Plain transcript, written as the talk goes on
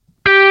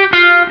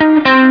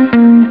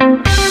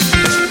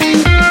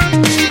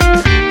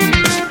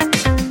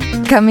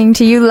Coming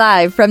to you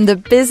live from the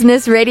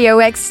Business Radio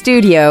X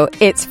studio,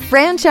 it's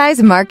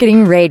Franchise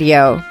Marketing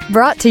Radio,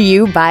 brought to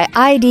you by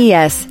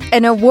IDS,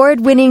 an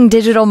award-winning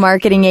digital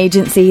marketing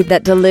agency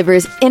that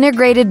delivers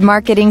integrated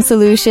marketing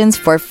solutions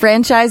for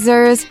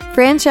franchisors,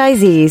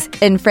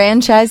 franchisees, and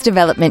franchise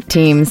development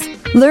teams.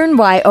 Learn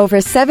why over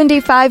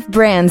 75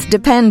 brands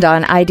depend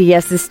on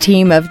IDS's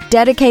team of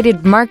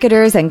dedicated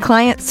marketers and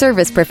client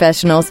service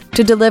professionals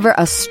to deliver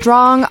a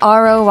strong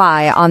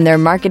ROI on their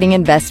marketing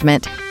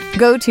investment.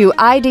 Go to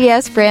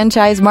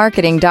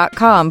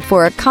idsfranchisemarketing.com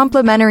for a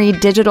complimentary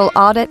digital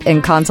audit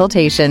and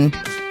consultation.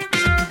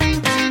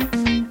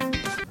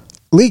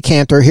 Lee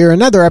Cantor here,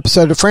 another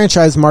episode of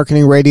Franchise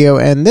Marketing Radio,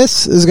 and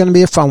this is going to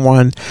be a fun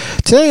one.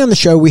 Today on the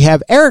show, we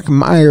have Eric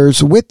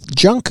Myers with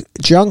Junk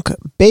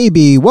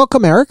Baby.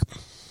 Welcome, Eric.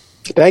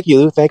 Thank you,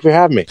 Lou. Thank you for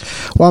having me.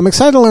 Well, I'm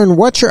excited to learn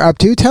what you're up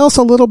to. Tell us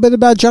a little bit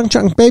about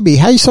Junk Baby.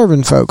 How you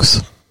serving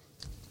folks?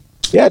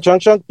 Yeah,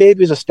 Junk Baby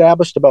was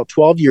established about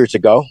 12 years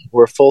ago.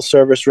 We're a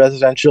full-service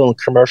residential and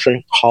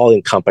commercial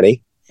hauling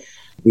company.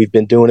 We've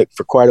been doing it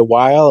for quite a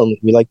while, and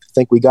we like to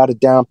think we got it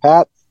down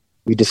pat.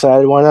 We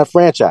decided why not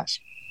franchise.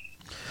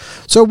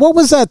 So what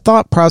was that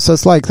thought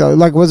process like, though?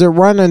 Like, was it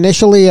run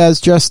initially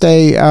as just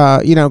a,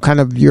 kind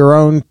of your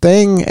own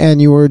thing, and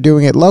you were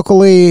doing it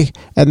locally,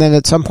 and then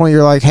at some point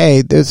you're like,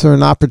 hey, is there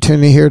an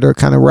opportunity here to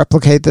kind of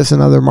replicate this in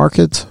other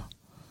markets?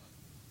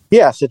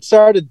 Yes, it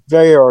started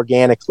very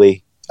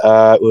organically.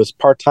 It was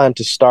part-time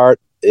to start.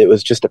 It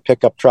was just a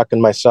pickup truck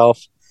and myself.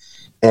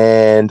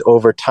 And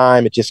over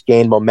time, it just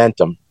gained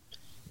momentum.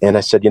 And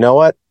I said, you know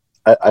what?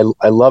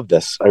 I love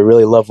this. I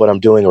really love what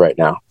I'm doing right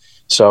now.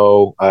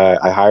 So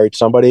I hired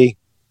somebody,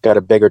 got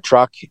a bigger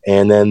truck,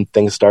 and then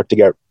things start to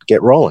get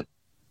rolling.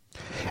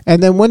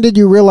 And then when did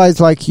you realize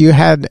like you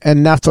had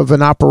enough of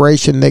an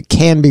operation that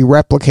can be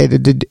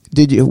replicated?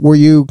 Were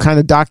you kind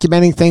of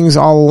documenting things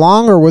all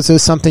along, or was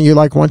this something you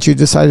like once you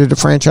decided to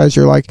franchise,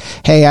 you're like,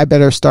 hey, I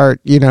better start,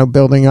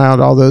 building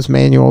out all those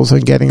manuals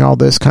and getting all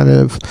this kind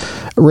of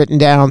written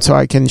down so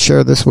I can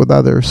share this with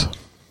others?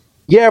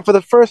 Yeah, for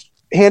the first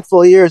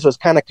handful of years, it was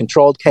kind of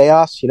controlled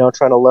chaos,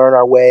 trying to learn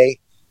our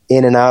way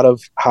in and out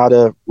of how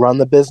to run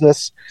the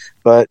business.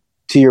 But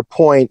to your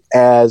point,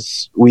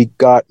 as we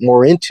got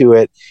more into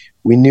it,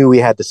 we knew we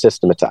had to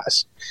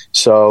systematize.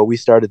 So we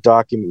started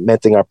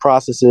documenting our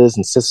processes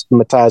and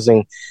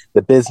systematizing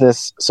the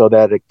business so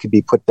that it could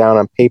be put down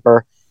on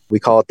paper. We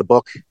call it the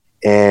book,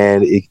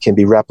 and it can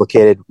be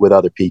replicated with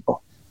other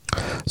people.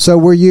 So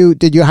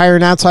did you hire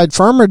an outside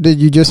firm, or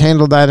did you just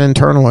handle that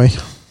internally?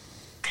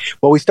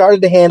 Well, we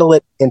started to handle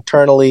it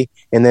internally,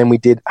 and then we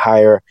did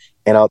hire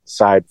an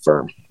outside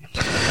firm.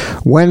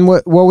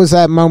 What was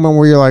that moment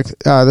where you're like,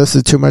 this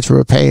is too much of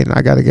a pain,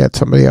 I got to get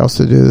somebody else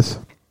to do this?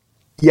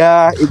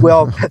 Yeah,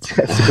 well, that's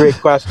a great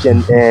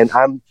question, and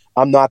I'm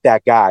not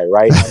that guy,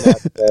 right? I'm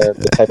not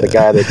the type of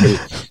guy that can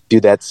do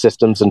that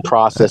systems and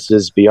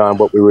processes beyond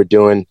what we were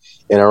doing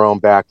in our own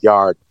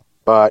backyard.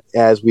 But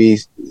as we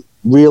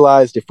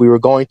realized if we were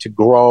going to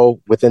grow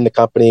within the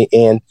company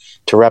and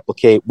to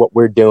replicate what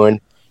we're doing,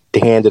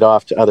 to hand it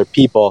off to other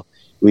people,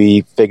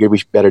 we figured we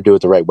should better do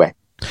it the right way.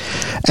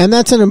 And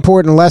that's an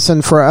important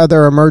lesson for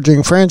other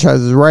emerging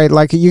franchises, right?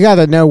 Like, you got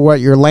to know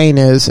what your lane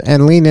is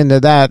and lean into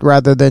that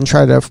rather than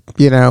try to,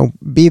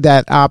 be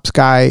that ops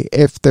guy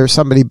if there's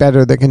somebody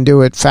better that can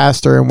do it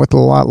faster and with a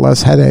lot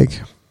less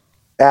headache.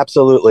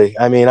 Absolutely.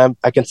 I mean, I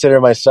consider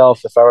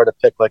myself, if I were to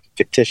pick like a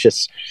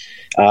fictitious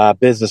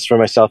business for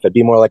myself, I'd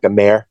be more like a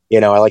mayor. I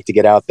like to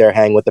get out there,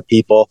 hang with the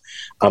people.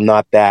 I'm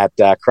not that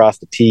cross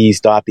the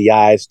T's, dot the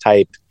I's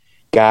type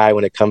guy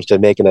when it comes to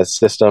making a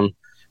system.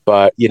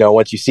 But,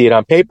 once you see it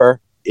on paper,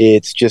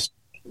 it's just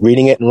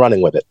reading it and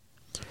running with it.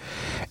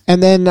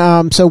 And then,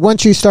 so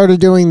once you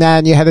started doing that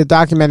and you had it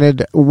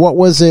documented, what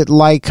was it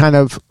like kind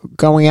of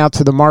going out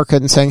to the market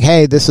and saying,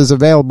 hey, this is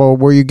available?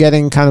 Were you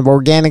getting kind of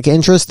organic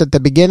interest at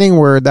the beginning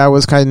where that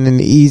was kind of an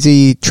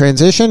easy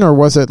transition? Or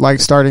was it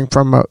like starting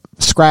from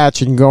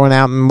scratch and going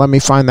out and let me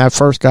find that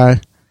first guy?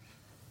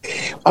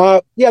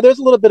 Yeah, there's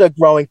a little bit of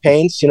growing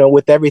pains,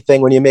 with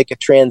everything. When you make a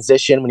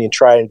transition, when you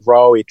try and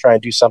grow, you try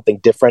and do something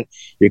different,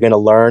 you're going to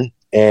learn,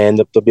 and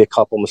there'll be a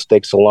couple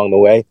mistakes along the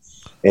way,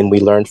 and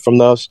we learned from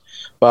those.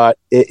 But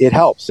it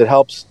helps. It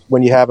helps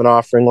when you have an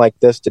offering like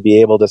this to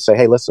be able to say,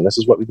 hey, listen, this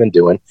is what we've been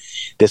doing.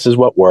 This is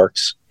what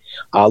works.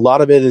 A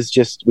lot of it is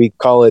just, we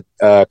call it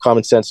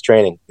common sense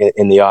training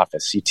in the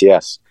office,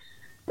 CTS.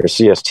 Or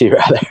CST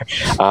rather.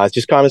 It's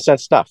just common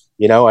sense stuff.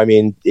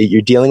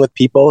 You're dealing with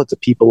people. It's a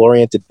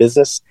people-oriented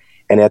business,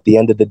 and at the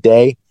end of the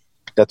day,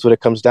 that's what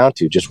it comes down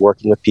to: just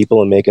working with people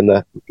and making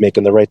the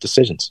right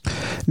decisions.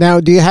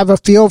 Now, do you have a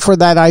feel for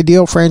that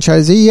ideal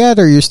franchisee yet,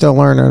 or are you still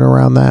learning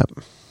around that?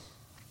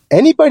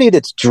 Anybody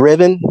that's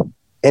driven,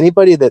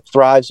 anybody that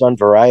thrives on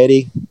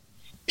variety,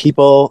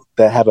 people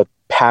that have a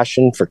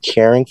passion for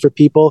caring for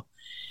people.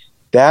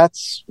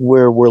 That's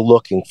where we're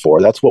looking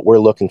for. That's what we're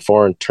looking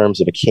for in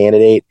terms of a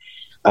candidate.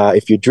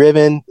 If you're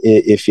driven,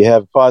 if you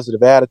have a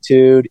positive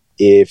attitude,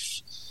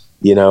 if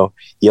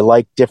You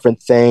like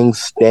different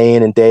things day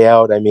in and day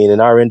out. I mean,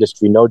 in our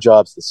industry, no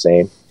job's the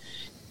same.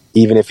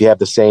 Even if you have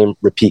the same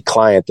repeat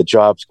client, the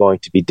job's going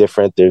to be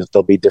different.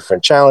 There'll be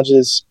different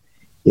challenges,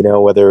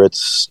 whether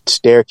it's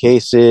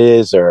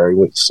staircases or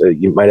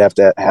you might have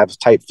to have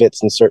tight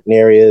fits in certain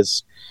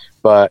areas.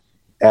 But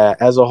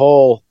as a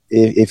whole,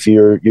 if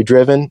you're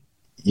driven,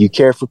 you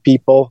care for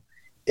people,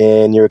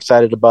 and you're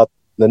excited about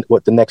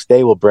what the next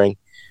day will bring,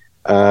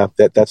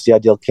 that's the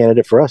ideal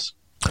candidate for us.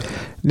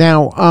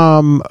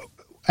 Now,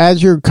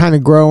 as you're kind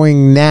of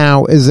growing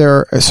now, is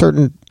there a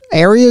certain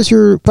areas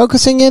you're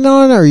focusing in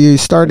on? Are you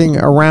starting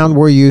around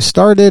where you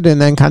started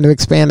and then kind of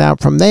expand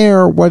out from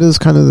there? What is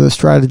kind of the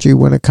strategy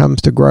when it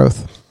comes to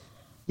growth?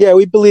 Yeah,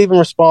 we believe in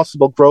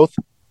responsible growth.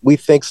 We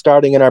think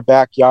starting in our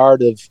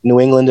backyard of New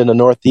England and the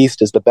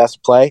Northeast is the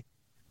best play.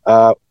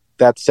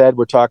 That said,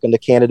 we're talking to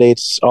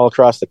candidates all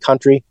across the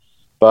country,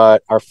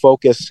 but our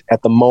focus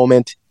at the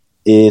moment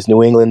is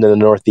New England and the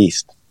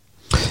Northeast.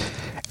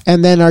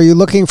 And then are you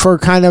looking for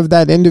kind of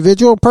that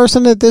individual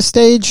person at this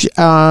stage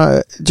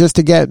just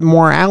to get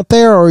more out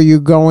there, or are you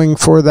going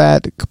for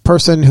that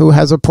person who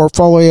has a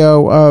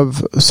portfolio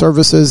of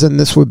services and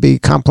this would be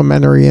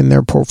complementary in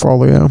their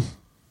portfolio?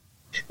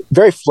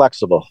 Very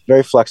flexible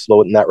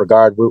in that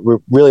regard. We're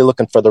really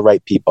looking for the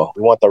right people.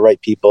 We want the right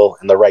people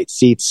in the right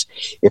seats.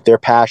 If they're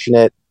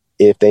passionate,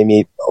 if they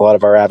meet a lot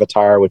of our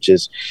avatar, which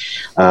is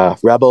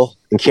rebel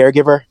and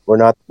caregiver, we're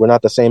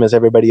not the same as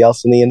everybody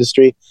else in the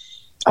industry.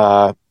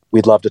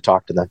 We'd love to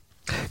talk to them.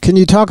 Can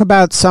you talk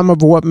about some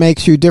of what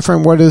makes you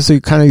different? What is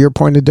kind of your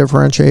point of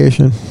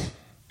differentiation?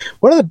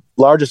 One of the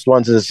largest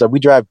ones is we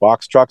drive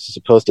box trucks as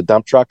opposed to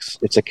dump trucks.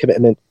 It's a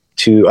commitment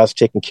to us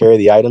taking care of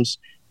the items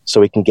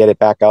so we can get it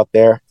back out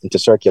there into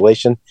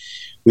circulation.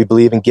 We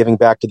believe in giving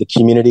back to the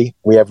community.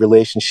 We have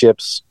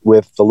relationships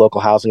with the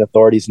local housing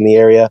authorities in the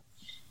area.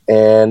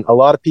 And a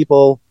lot of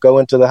people go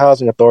into the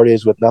housing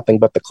authorities with nothing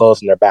but the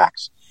clothes on their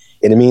backs.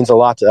 And it means a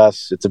lot to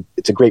us.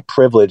 It's a great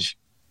privilege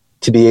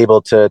to be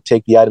able to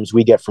take the items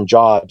we get from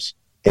jobs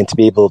and to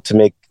be able to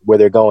make where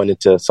they're going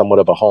into somewhat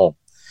of a home.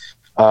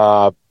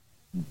 The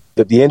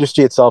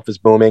industry itself is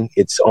booming.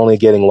 It's only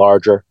getting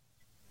larger.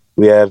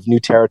 We have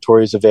new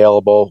territories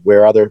available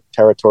where other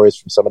territories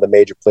from some of the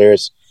major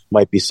players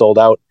might be sold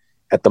out.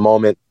 At the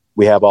moment,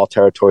 we have all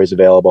territories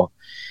available.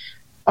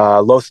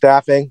 Low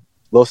staffing.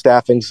 Low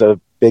staffing's a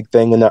big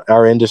thing in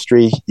our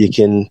industry. You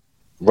can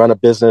run a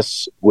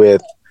business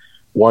with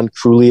one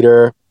crew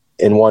leader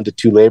and 1 to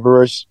 2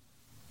 laborers.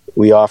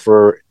 We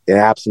offer an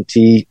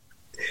absentee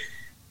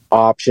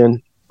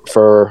option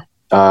for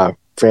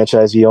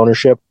franchisee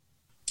ownership.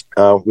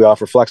 We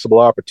offer flexible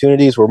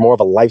opportunities. We're more of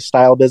a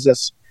lifestyle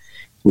business.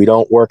 We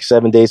don't work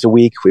 7 days a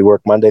week. We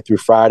work Monday through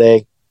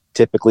Friday,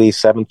 typically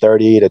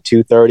 7:30 to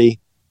 2:30.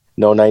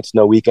 No nights,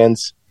 no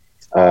weekends.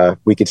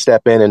 We could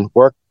step in and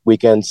work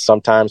weekends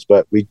sometimes,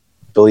 but we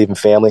believe in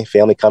family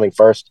coming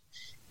first.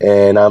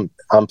 And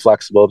I'm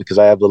flexible because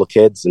I have little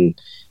kids, and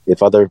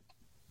if other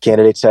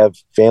candidates have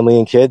family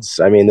and kids,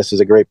 I mean, this is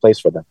a great place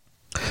for them.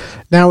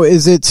 Now,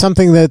 is it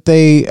something that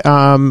they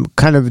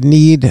kind of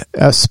need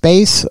a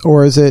space,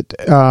 or is it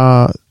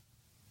not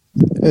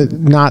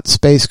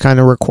space kind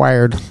of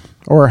required?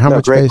 Or how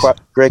much space?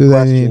 Great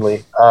question,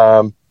 Lee.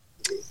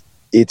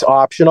 It's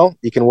optional.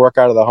 You can work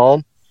out of the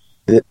home.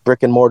 The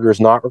brick and mortar is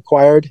not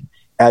required.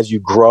 As you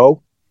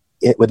grow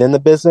within the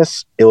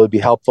business, it would be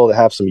helpful to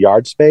have some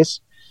yard space.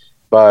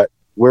 But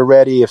we're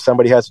ready. If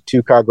somebody has a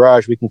 2-car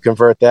garage, we can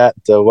convert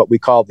that to what we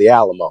call the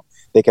Alamo.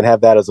 They can have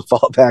that as a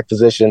fallback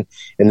position,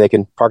 and they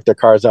can park their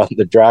cars out in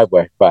the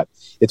driveway. But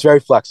it's very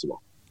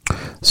flexible.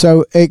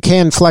 So it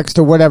can flex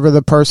to whatever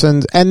the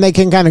person, and they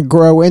can kind of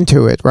grow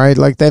into it, right?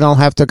 Like they don't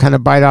have to kind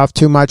of bite off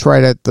too much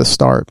right at the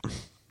start.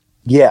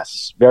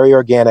 Yes, very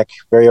organic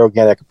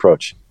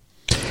approach.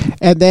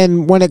 And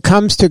then when it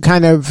comes to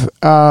kind of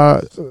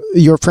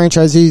your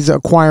franchisees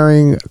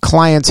acquiring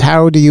clients,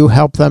 how do you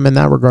help them in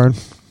that regard?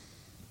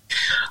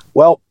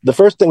 Well, the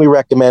first thing we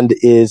recommend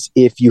is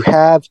if you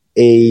have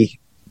a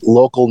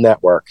local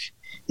network,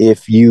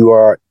 if you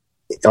are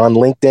on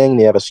LinkedIn,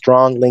 you have a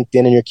strong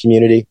LinkedIn in your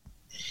community,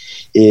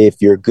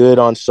 if you're good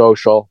on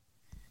social,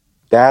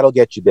 that'll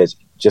get you busy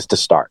just to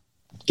start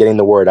getting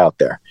the word out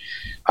there.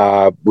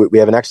 We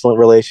have an excellent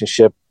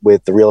relationship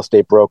with the real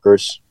estate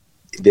brokers.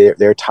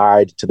 They're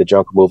tied to the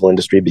junk removal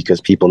industry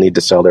because people need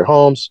to sell their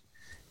homes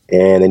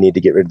and they need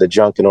to get rid of the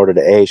junk in order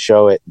to A,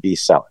 show it, B,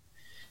 sell it.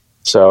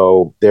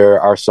 So there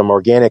are some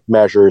organic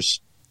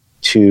measures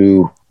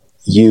to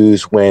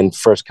use when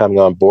first coming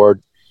on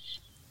board.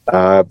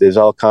 There's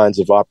all kinds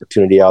of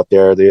opportunity out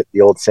there. The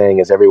old saying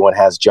is everyone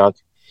has junk.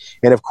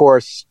 And of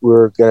course,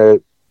 we're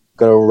going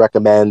to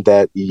recommend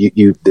that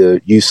you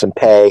use some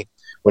pay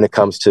when it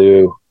comes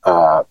to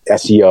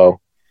SEO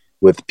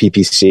with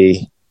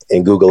PPC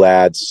and Google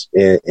Ads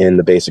in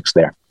the basics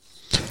there.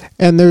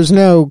 And there's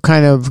no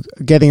kind of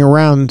getting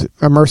around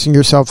immersing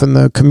yourself in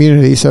the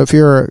community. So if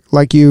you're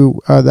like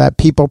you, that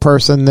people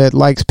person that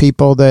likes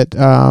people, that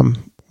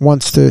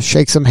wants to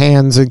shake some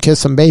hands and kiss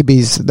some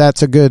babies,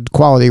 that's a good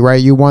quality,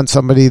 right? You want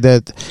somebody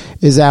that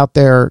is out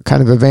there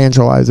kind of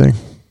evangelizing.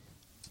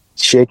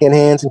 Shaking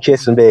hands and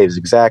kissing babies.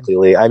 Exactly,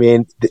 Lee. I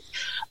mean,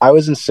 I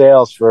was in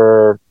sales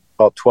for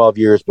about 12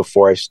 years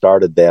before I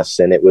started this,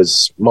 and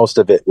most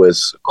of it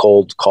was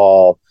cold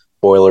call,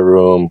 boiler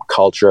room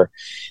culture.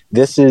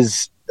 This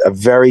is a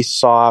very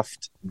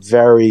soft,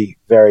 very,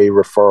 very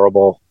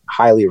referable,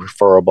 highly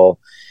referable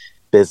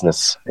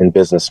business and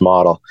business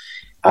model.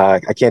 I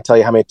can't tell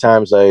you how many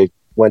times I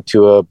went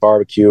to a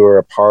barbecue or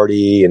a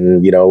party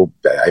and,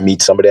 I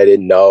meet somebody I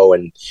didn't know.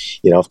 And,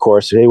 of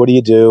course, hey, what do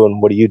you do?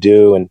 And what do you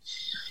do? And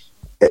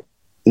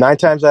 9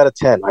 times out of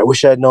 10, I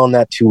wish I had known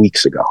that 2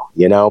 weeks ago,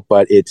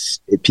 but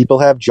people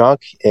have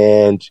junk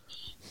and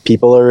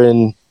people are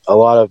in a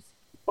lot of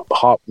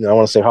hot, I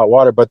want to say hot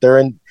water, but they're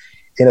in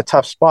a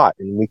tough spot.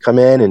 And we come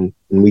in and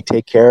we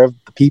take care of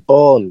the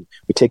people and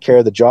we take care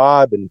of the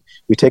job and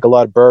we take a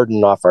lot of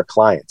burden off our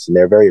clients, and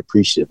they're very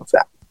appreciative of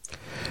that.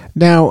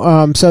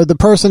 Now, so the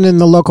person in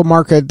the local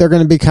market, they're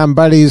going to become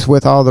buddies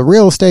with all the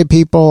real estate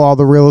people, all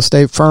the real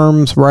estate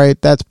firms, right?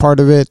 That's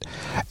part of it.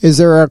 Is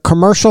there a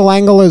commercial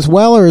angle as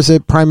well, or is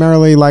it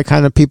primarily like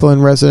kind of people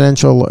in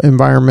residential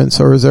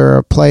environments, or is there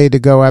a play to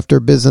go after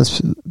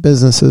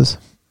businesses?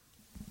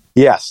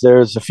 Yes,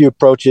 there's a few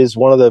approaches.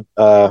 One of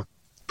the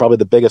probably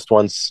the biggest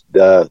ones,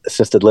 the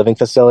assisted living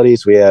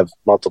facilities. We have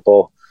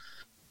multiple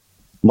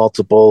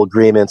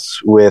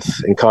agreements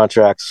and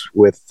contracts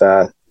with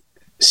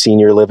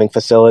senior living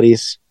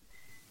facilities.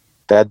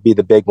 That'd be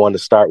the big one to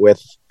start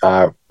with.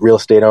 Real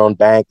estate owned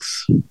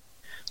banks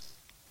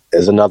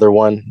is another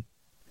one.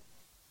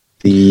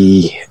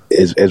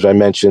 As I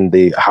mentioned,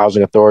 the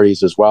housing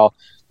authorities as well.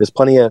 There's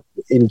plenty of,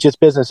 in just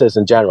businesses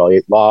in general,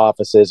 law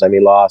offices.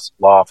 Law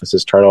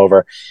offices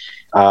turnover.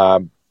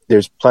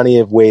 There's plenty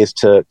of ways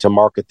to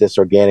market this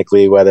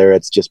organically, whether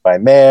it's just by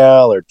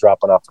mail or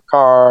dropping off a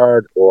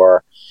card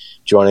or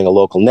joining a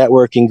local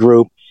networking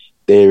group.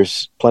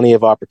 There's plenty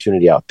of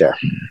opportunity out there.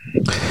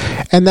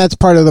 And that's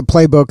part of the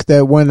playbook,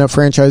 that when a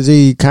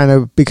franchisee kind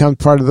of becomes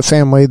part of the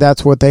family,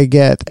 that's what they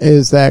get,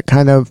 is that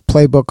kind of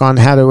playbook on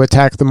how to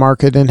attack the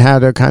market and how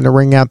to kind of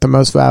wring out the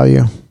most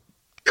value.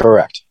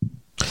 Correct.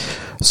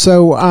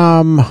 So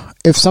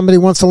if somebody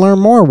wants to learn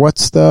more,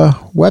 what's the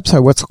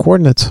website? What's the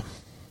coordinates?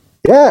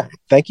 Yeah,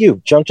 thank you.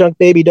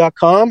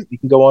 JunkJunkBaby.com. You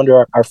can go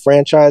under our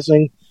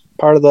franchising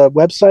part of the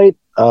website.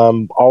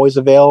 Always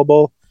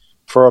available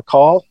for a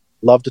call.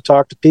 Love to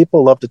talk to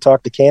people, love to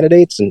talk to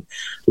candidates, and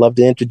love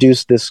to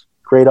introduce this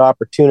great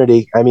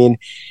opportunity. I mean,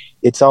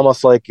 it's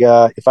almost like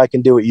if I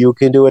can do it, you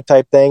can do it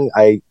type thing.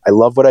 I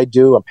love what I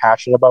do. I'm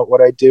passionate about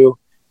what I do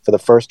for the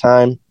first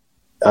time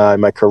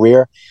in my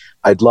career.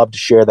 I'd love to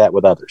share that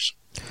with others.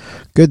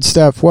 Good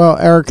stuff. Well,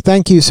 Eric,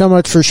 thank you so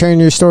much for sharing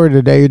your story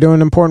today. You're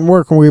doing important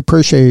work, and we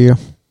appreciate you.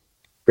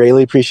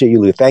 Greatly appreciate you,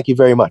 Lou. Thank you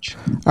very much.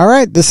 All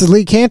right. This is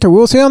Lee Cantor.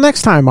 We'll see you all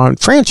next time on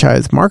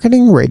Franchise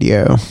Marketing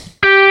Radio.